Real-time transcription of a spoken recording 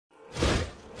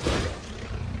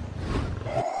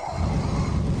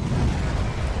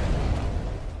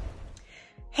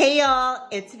Hey y'all,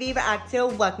 it's Viva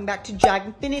Acto. Welcome back to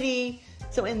Dragonfinity.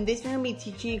 So in this video, I'm going to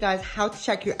be teaching you guys how to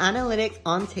check your analytics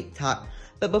on TikTok.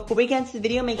 But before we get into the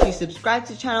video, make sure you subscribe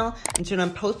to the channel and turn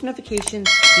on post notifications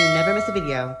so you never miss a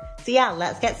video. So yeah,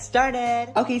 let's get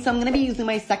started. Okay, so I'm going to be using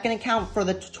my second account for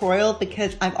the tutorial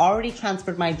because I've already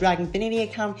transferred my Dragonfinity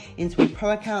account into a pro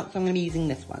account, so I'm going to be using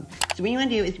this one. So what you want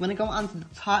to do is you want to go onto the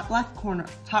top right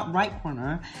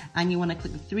corner, and you want to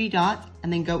click the three dots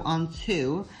and then go on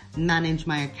to manage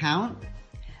my account.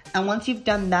 And once you've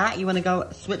done that, you want to go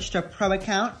switch to a pro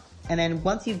account. And then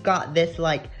once you've got this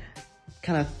like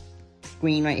kind of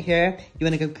screen right here, you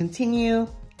want to go continue,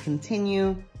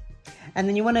 and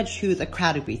then you want to choose a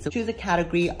category. So choose a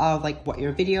category of like what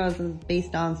your video is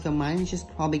based on. So mine's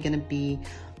just probably going to be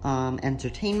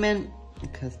entertainment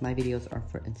because my videos are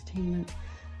for entertainment.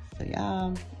 So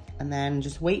yeah, and then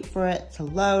just wait for it to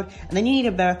load, and then you need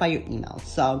to verify your email.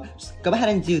 So just go ahead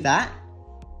and do that.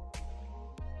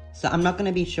 So I'm not going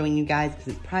to be showing you guys because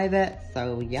it's private.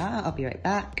 So yeah, I'll be right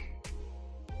back.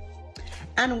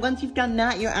 And once you've done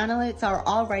that, your analytics are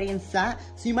all ready and set.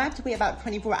 So you might have to wait about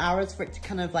 24 hours for it to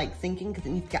kind of like sink in because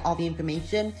it needs to get all the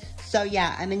information. So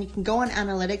yeah, and then you can go on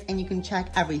analytics and you can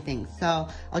check everything. So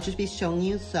I'll just be showing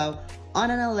you. So on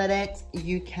analytics,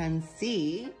 you can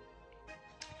see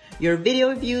your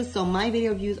video views. So my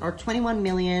video views are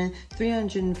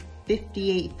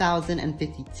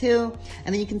 21,358,052.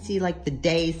 And then you can see like the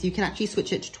days. So you can actually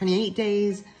switch it to 28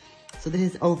 days. So this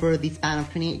is over the span of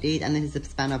 28 days, and this is the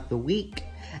span of the week.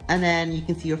 And then you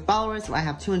can see your followers. So I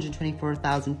have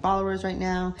 224,000 followers right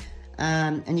now.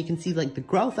 And you can see like the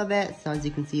growth of it. So as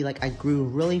you can see, like I grew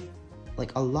really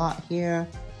like a lot here.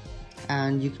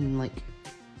 And you can like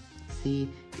see,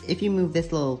 if you move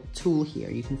this little tool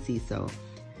here, you can see, so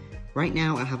right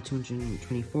now I have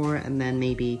 224, and then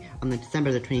maybe on the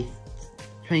December the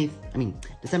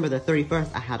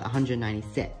 31st, I had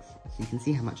 196. So you can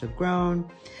see how much I've grown.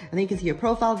 And then you can see your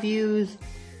profile views.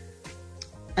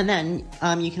 And then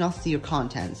you can also see your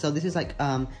content. So this is like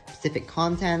specific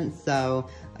content. So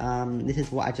this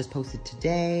is what I just posted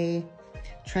today.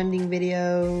 Trending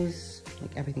videos,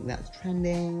 like everything that's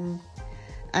trending.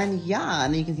 And yeah,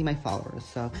 and then you can see my followers.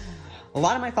 So a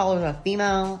lot of my followers are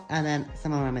female, and then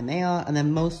some of them are male, and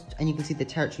then and you can see the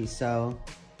territories. So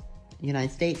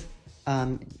United States,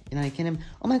 United Kingdom.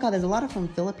 Oh my God, there's a lot of from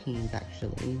Philippines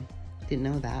actually. Didn't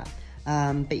know that.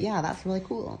 But yeah, that's really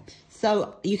cool.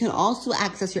 So you can also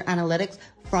access your analytics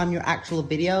from your actual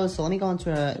videos. So let me go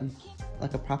into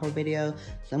a proper video.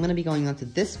 So I'm going to be going on to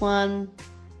this one.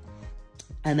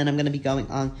 And then I'm going to be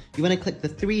going on, you want to click the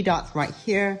three dots right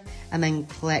here and then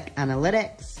click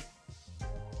analytics.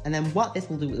 And then what this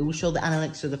will do, it will show the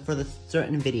analytics for the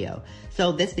certain video.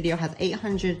 So this video has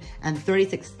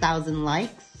 836,000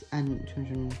 likes and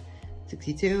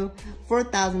 262,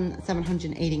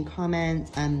 4,718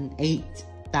 comments, and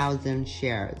 8,000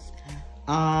 shares.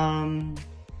 And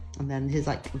then here's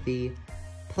like the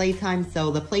playtime. So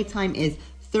the playtime is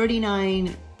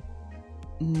 39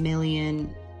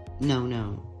 million.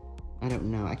 No, I don't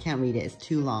know. I can't read it. It's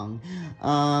too long.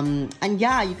 And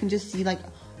yeah, you can just see like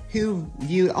who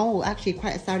viewed. Oh, actually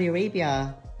quite a Saudi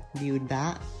Arabia viewed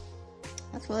that.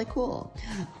 That's really cool.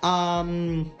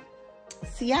 So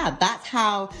yeah, that's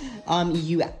how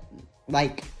you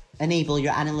like enable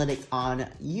your analytics on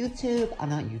YouTube,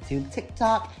 not YouTube,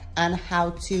 TikTok, and how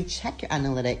to check your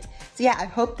analytics. So yeah, I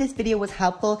hope this video was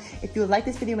helpful. If you like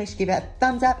this video, make sure to give it a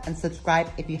thumbs up and subscribe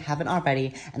if you haven't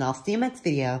already. And I'll see you in the next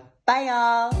video. Bye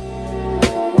y'all!